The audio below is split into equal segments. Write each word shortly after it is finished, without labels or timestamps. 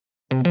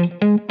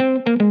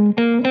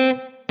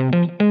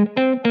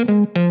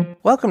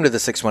Welcome to the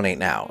 618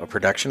 Now, a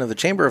production of the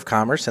Chamber of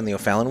Commerce and the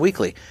O'Fallon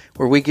Weekly,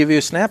 where we give you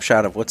a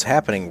snapshot of what's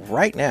happening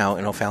right now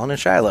in O'Fallon and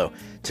Shiloh.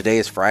 Today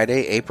is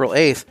Friday, April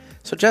 8th.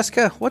 So,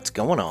 Jessica, what's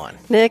going on?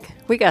 Nick,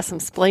 we got some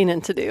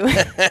splaining to do.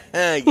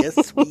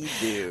 Yes, we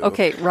do.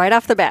 Okay, right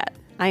off the bat,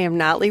 I am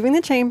not leaving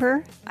the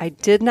chamber. I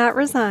did not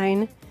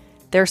resign.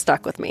 They're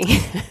stuck with me.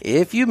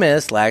 If you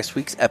missed last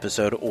week's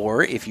episode,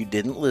 or if you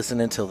didn't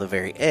listen until the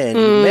very end,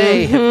 you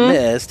may have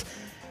missed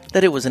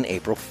that it was an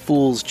April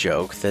Fool's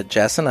joke that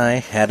Jess and I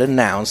had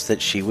announced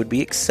that she would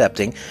be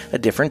accepting a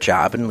different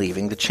job and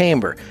leaving the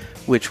chamber,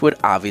 which would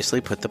obviously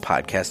put the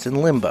podcast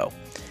in limbo.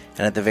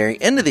 And at the very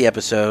end of the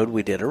episode,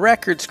 we did a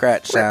record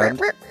scratch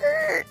sound,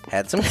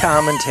 had some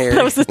commentary.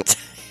 That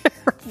was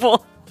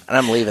terrible. And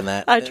I'm leaving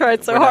that. I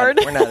tried so hard.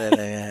 We're not in it.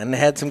 And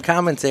had some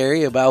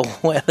commentary about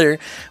whether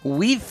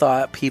we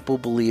thought people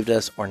believed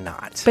us or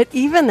not. But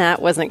even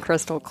that wasn't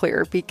crystal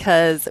clear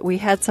because we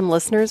had some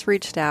listeners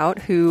reached out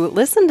who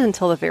listened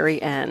until the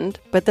very end,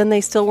 but then they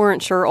still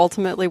weren't sure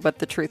ultimately what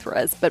the truth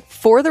was. But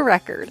for the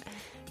record,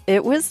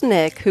 it was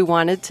Nick who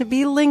wanted to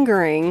be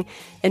lingering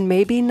and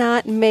maybe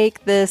not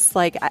make this,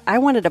 like, I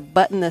wanted to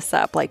button this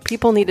up. Like,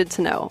 people needed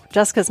to know,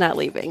 Jessica's not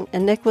leaving.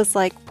 And Nick was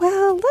like,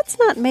 well, let's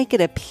not make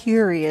it a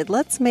period.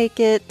 Let's make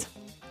it,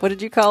 what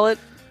did you call it?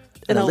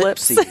 An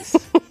ellipses.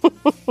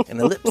 An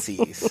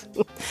ellipses.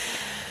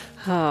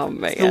 Oh,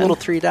 man. The little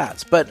 3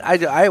 dots. But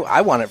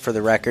I want it for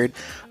the record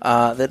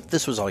that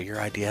this was all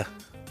your idea.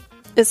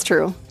 It's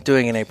true.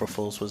 Doing an April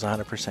Fool's was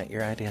 100%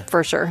 your idea.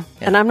 For sure.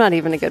 Yeah. And I'm not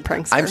even a good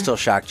prankster. I'm still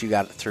shocked you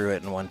got through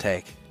it in one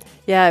take.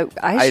 Yeah,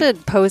 I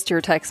should post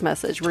your text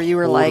message where you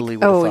were totally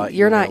like, oh,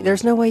 you're not,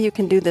 there's no way you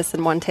can do this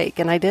in one take.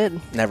 And I did.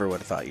 Never would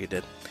have thought you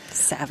did.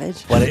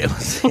 Savage. But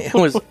it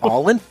was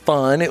all in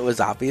fun. It was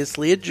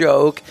obviously a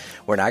joke.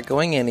 We're not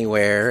going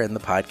anywhere. And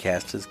the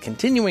podcast is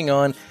continuing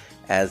on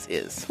as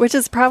is. Which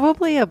is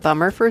probably a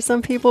bummer for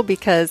some people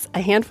because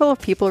a handful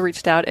of people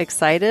reached out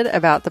excited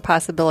about the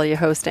possibility of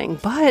hosting.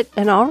 But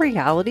in all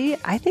reality,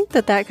 I think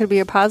that could be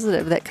a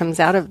positive that comes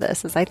out of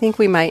this, is I think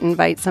we might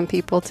invite some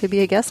people to be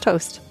a guest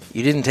host.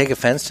 You didn't take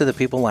offense to the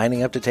people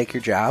lining up to take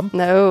your job?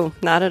 No,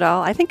 not at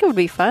all. I think it would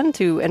be fun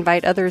to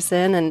invite others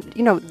in and,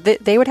 you know,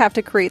 they would have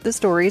to create the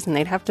stories and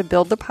they'd have to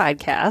build the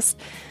podcast.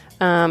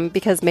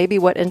 Because maybe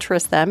what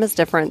interests them is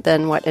different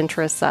than what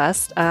interests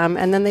us.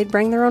 And then they'd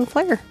bring their own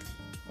flair.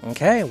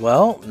 Okay,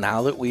 well,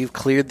 now that we've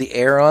cleared the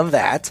air on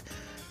that,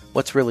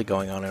 what's really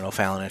going on in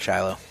O'Fallon and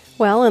Shiloh?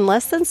 Well, in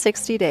less than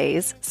 60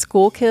 days,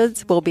 school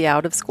kids will be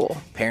out of school.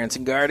 Parents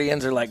and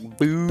guardians are like,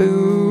 boo.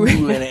 Boo.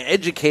 And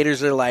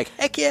educators are like,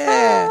 heck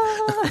yeah.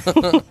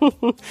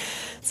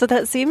 So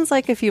that seems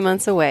like a few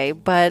months away,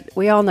 but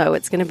we all know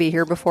it's going to be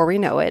here before we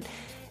know it.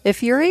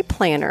 If you're a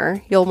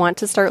planner, you'll want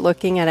to start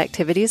looking at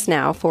activities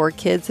now for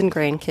kids and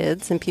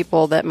grandkids and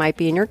people that might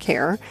be in your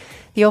care.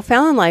 The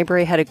O'Fallon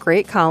Library had a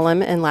great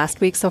column in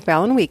last week's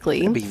O'Fallon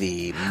Weekly. It'll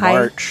be the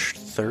March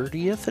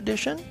 30th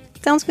edition?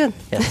 Sounds good.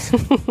 Yes.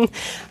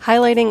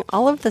 Highlighting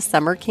all of the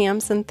summer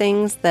camps and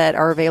things that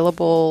are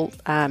available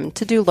to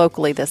do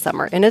locally this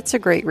summer. And it's a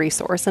great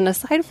resource. And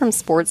aside from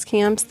sports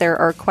camps, there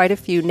are quite a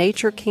few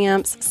nature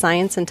camps,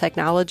 science and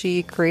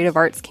technology, creative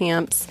arts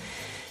camps.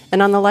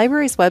 And on the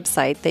library's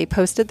website, they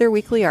posted their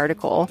weekly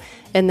article,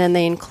 and then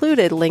they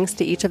included links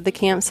to each of the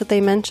camps that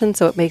they mentioned,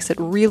 so it makes it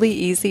really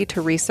easy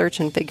to research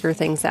and figure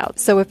things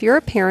out. So if you're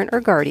a parent or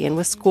guardian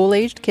with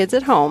school-aged kids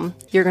at home,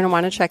 you're going to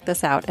want to check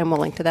this out, and we'll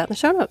link to that in the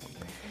show notes.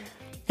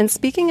 And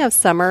speaking of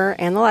summer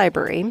and the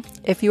library,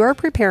 if you are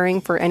preparing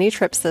for any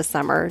trips this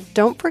summer,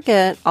 don't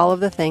forget all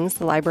of the things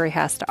the library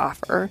has to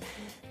offer.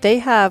 They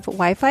have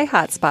Wi-Fi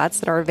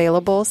hotspots that are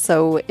available,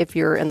 so if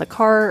you're in the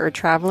car or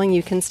traveling,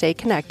 you can stay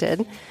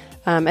connected.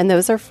 And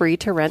those are free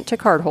to rent to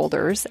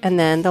cardholders. And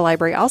then the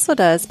library also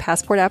does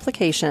passport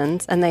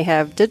applications, and they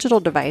have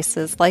digital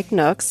devices like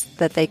Nooks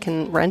that they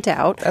can rent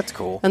out. That's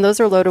cool. And those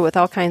are loaded with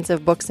all kinds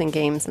of books and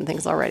games and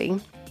things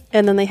already.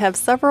 And then they have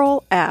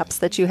several apps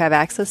that you have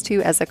access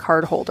to as a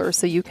cardholder.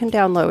 So you can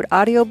download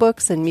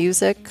audiobooks and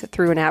music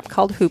through an app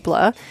called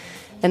Hoopla.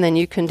 And then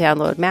you can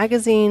download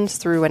magazines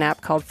through an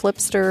app called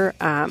Flipster.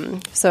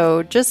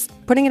 So just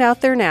putting it out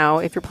there now,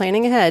 if you're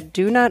planning ahead,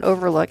 do not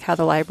overlook how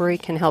the library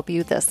can help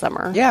you this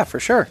summer. Yeah, for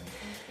sure.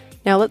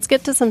 Now let's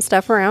get to some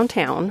stuff around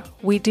town.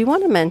 We do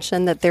want to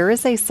mention that there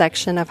is a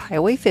section of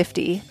Highway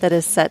 50 that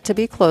is set to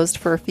be closed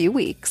for a few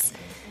weeks.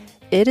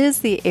 It is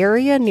the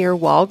area near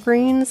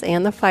Walgreens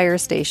and the fire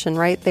station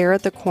right there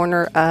at the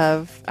corner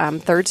of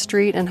 3rd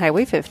Street and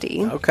Highway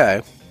 50.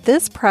 Okay.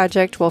 This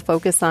project will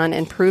focus on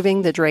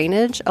improving the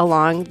drainage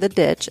along the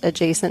ditch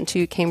adjacent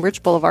to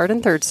Cambridge Boulevard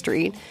and 3rd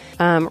Street.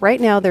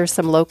 Right now, there's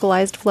some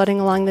localized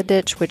flooding along the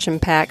ditch, which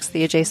impacts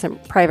the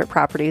adjacent private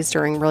properties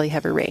during really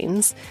heavy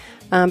rains.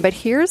 But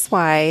here's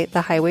why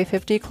the Highway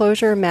 50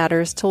 closure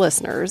matters to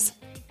listeners.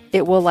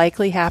 It will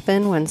likely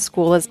happen when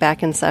school is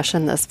back in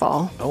session this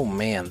fall. Oh,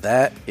 man,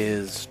 that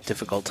is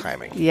difficult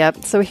timing.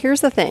 Yep. So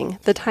here's the thing.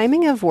 The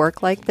timing of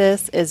work like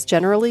this is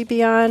generally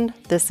beyond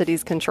the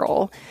city's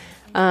control.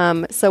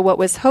 So what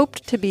was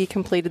hoped to be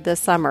completed this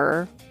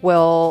summer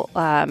will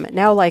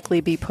now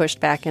likely be pushed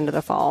back into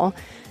the fall.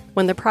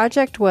 When the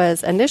project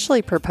was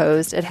initially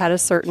proposed, it had a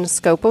certain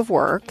scope of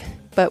work,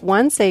 but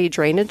once a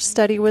drainage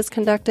study was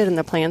conducted and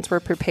the plans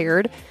were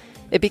prepared,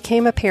 it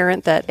became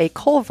apparent that a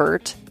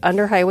culvert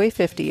under Highway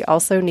 50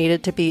 also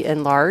needed to be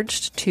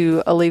enlarged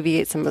to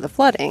alleviate some of the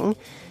flooding.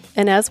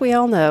 And as we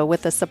all know,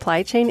 with the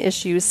supply chain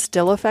issues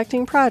still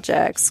affecting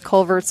projects,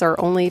 culverts are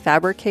only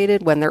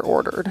fabricated when they're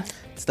ordered.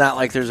 It's not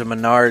like there's a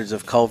Menards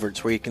of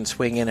culverts where you can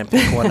swing in and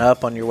pick one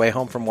up on your way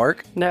home from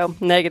work. No,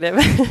 negative.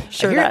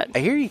 Not. I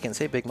hear you can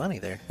save big money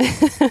there.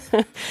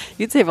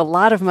 You'd save a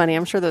lot of money.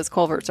 I'm sure those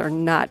culverts are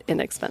not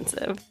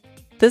inexpensive.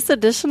 This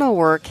additional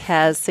work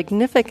has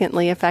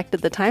significantly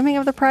affected the timing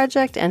of the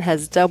project and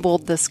has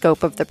doubled the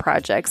scope of the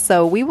project.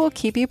 So we will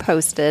keep you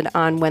posted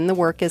on when the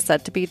work is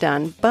set to be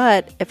done.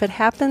 But if it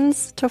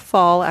happens to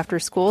fall after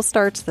school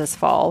starts this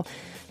fall,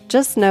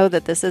 just know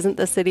that this isn't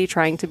the city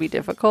trying to be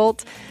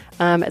difficult.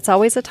 It's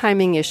always a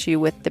timing issue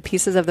with the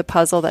pieces of the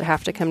puzzle that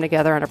have to come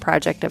together on a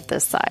project of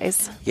this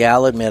size. Yeah,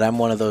 I'll admit I'm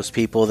one of those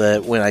people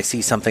that when I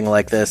see something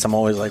like this, I'm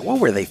always like, what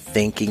were they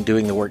thinking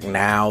doing the work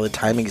now? The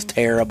timing's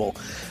terrible.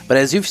 But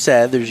as you've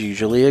said, there's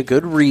usually a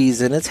good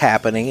reason it's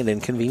happening at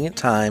inconvenient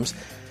times,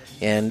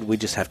 and we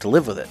just have to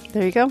live with it.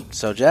 There you go.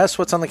 So, Jess,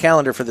 what's on the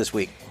calendar for this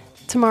week?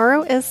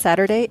 Tomorrow is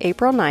Saturday,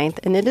 April 9th,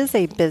 and it is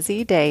a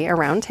busy day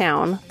around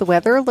town. The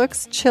weather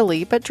looks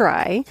chilly but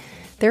dry.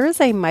 There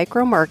is a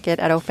micro market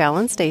at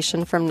O'Fallon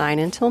Station from 9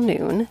 until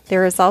noon.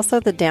 There is also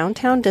the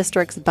Downtown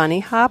District's Bunny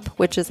Hop,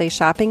 which is a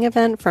shopping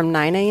event from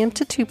 9 a.m.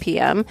 to 2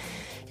 p.m.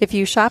 If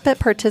you shop at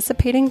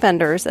participating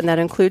vendors, and that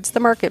includes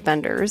the market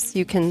vendors,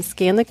 you can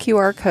scan the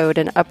QR code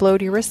and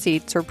upload your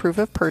receipts or proof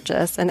of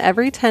purchase, and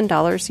every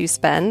 $10 you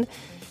spend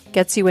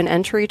gets you an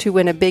entry to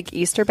win a big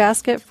Easter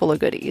basket full of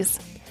goodies.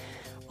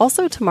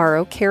 Also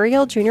tomorrow,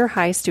 Cariel Junior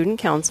High Student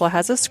Council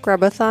has a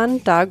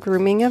Scrubathon dog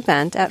grooming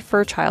event at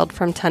Fairchild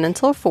from 10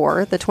 until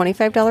 4. The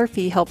 $25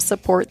 fee helps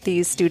support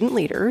these student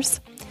leaders.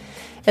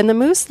 And the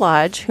Moose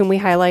Lodge, whom we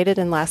highlighted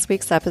in last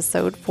week's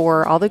episode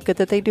for all the good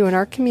that they do in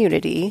our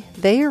community,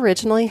 they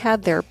originally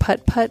had their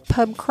putt-putt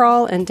pub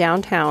crawl in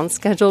downtown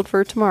scheduled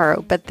for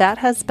tomorrow, but that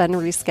has been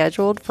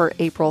rescheduled for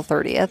April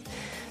 30th.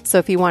 So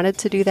if you wanted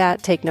to do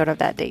that, take note of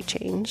that date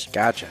change.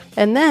 Gotcha.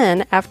 And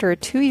then, after a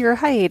 2-year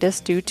hiatus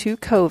due to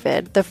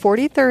COVID, the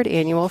 43rd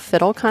Annual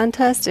Fiddle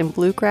Contest and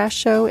Bluegrass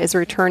Show is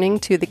returning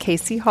to the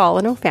Casey Hall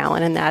in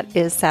O'Fallon, and that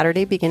is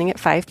Saturday beginning at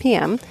 5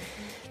 p.m.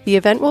 The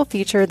event will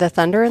feature the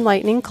Thunder and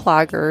Lightning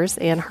Cloggers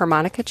and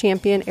harmonica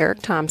champion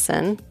Eric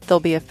Thompson. There'll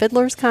be a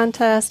fiddler's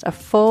contest, a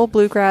full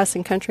bluegrass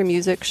and country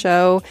music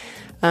show,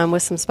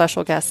 with some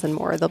special guests and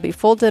more. There'll be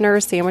full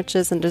dinners,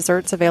 sandwiches, and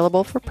desserts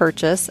available for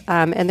purchase,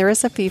 and there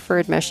is a fee for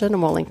admission,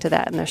 and we'll link to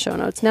that in the show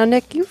notes. Now,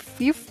 Nick,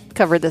 you've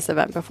covered this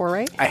event before,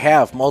 right? I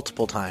have,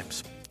 multiple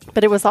times.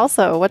 But it was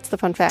also, what's the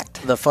fun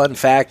fact? The fun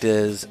fact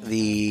is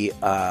the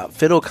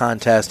fiddle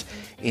contest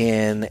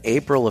in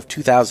April of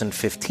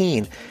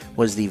 2015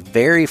 was the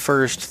very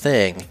first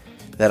thing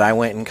that I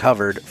went and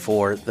covered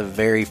for the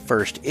very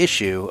first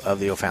issue of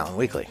the O'Fallon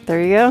Weekly.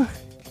 There you go.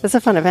 It's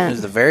a fun event. It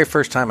was the very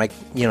first time I,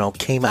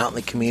 came out in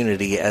the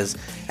community as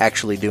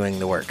actually doing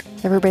the work.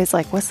 Everybody's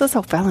like, what's this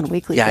O'Fallon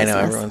Weekly Yeah, business? I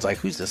know. Everyone's like,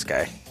 who's this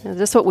guy?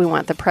 Just what we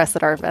want, the press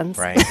at our events.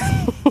 Right.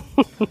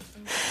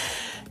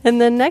 And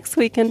then next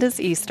weekend is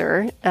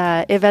Easter.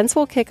 Events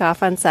will kick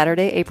off on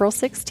Saturday, April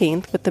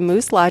 16th with the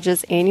Moose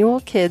Lodge's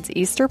annual Kids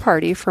Easter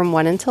Party from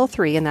 1 until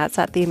 3, and that's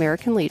at the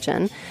American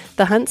Legion.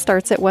 The hunt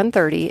starts at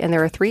 1:30, and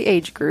there are 3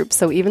 age groups,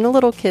 so even the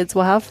little kids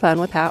will have fun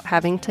without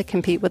having to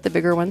compete with the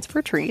bigger ones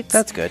for treats.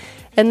 That's good.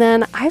 And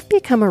then I've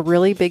become a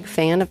really big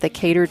fan of the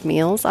catered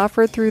meals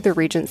offered through the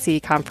Regency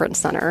Conference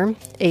Center.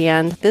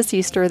 And this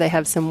Easter, they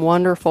have some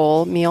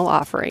wonderful meal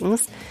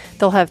offerings.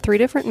 They'll have 3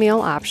 different meal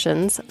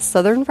options: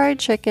 Southern fried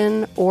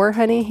chicken, or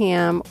honey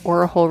ham,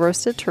 or a whole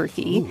roasted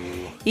turkey.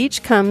 Ooh.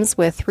 Each comes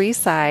with 3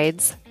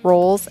 sides,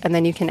 rolls, and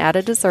then you can add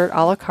a dessert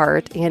a la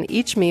carte, and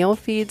each meal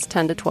feeds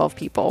 10 to 12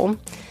 people.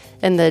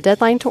 And the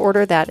deadline to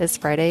order that is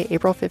Friday,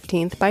 April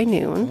 15th by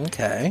noon.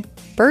 Okay.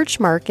 Birch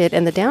Market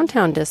in the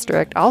Downtown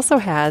District also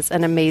has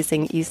an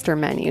amazing Easter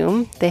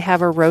menu. They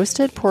have a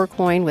roasted pork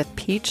loin with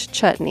peach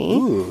chutney,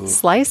 Ooh.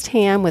 Sliced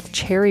ham with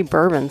cherry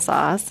bourbon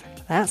sauce.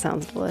 That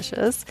sounds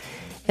delicious.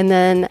 And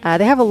then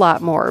they have a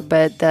lot more,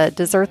 but the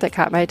dessert that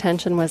caught my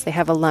attention was they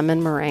have a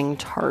lemon meringue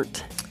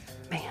tart.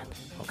 Man.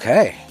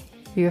 Okay.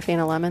 Are you a fan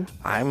of lemon?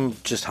 I'm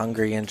just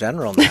hungry in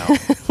general now.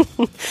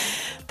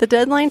 The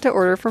deadline to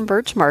order from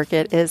Birch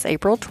Market is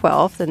April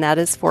 12th, and that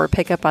is for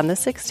pickup on the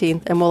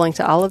 16th, and we'll link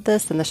to all of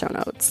this in the show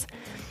notes.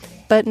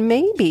 But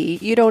maybe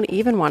you don't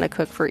even want to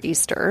cook for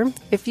Easter.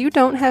 If you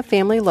don't have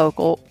family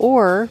local,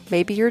 or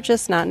maybe you're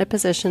just not in a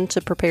position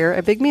to prepare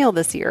a big meal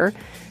this year,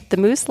 the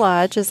Moose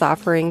Lodge is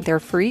offering their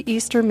free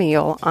Easter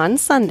meal on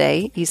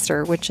Sunday,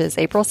 Easter, which is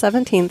April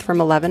 17th from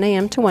 11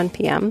 a.m. to 1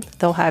 p.m.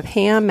 They'll have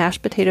ham,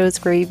 mashed potatoes,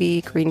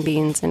 gravy, green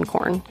beans, and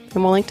corn.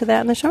 And we'll link to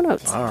that in the show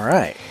notes. All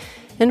right.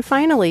 And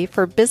finally,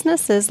 for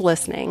businesses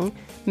listening,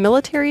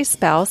 Military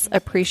Spouse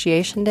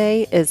Appreciation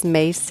Day is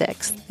May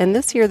 6th, and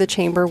this year the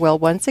Chamber will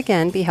once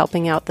again be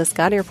helping out the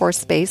Scott Air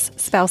Force Base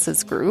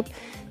Spouses Group.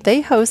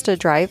 They host a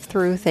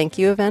drive-through thank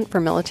you event for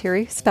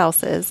military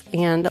spouses,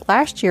 and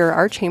last year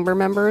our Chamber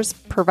members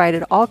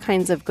provided all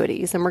kinds of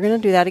goodies, and we're going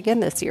to do that again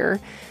this year.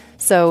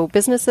 So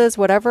businesses,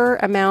 whatever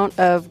amount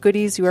of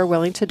goodies you are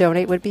willing to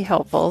donate would be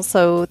helpful.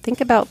 So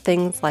think about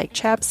things like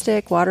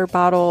chapstick, water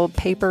bottle,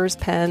 papers,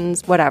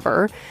 pens,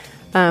 whatever.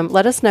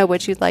 Let us know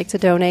what you'd like to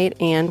donate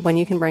and when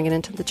you can bring it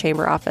into the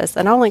Chamber office.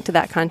 And I'll link to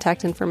that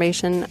contact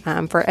information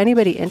for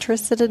anybody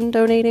interested in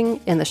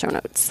donating in the show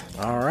notes.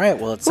 All right.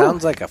 Well, it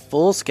sounds like a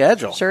full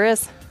schedule. Sure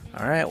is.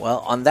 All right. Well,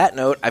 on that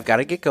note, I've got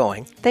to get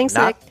going. Thanks,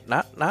 Nick.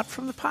 Not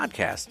from the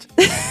podcast.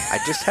 I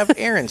just have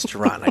errands to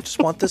run. I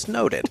just want this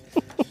noted.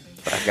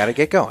 But I've got to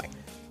get going.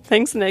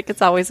 Thanks, Nick.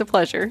 It's always a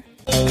pleasure.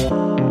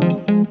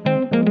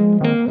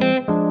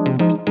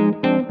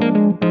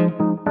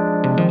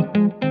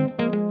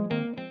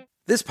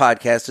 This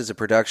podcast is a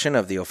production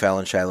of the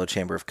O'Fallon Shiloh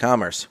Chamber of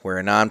Commerce. We're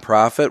a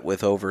nonprofit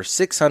with over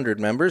 600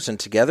 members, and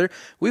together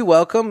we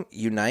welcome,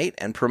 unite,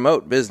 and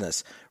promote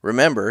business.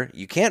 Remember,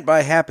 you can't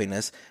buy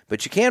happiness,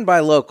 but you can buy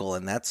local,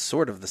 and that's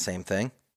sort of the same thing.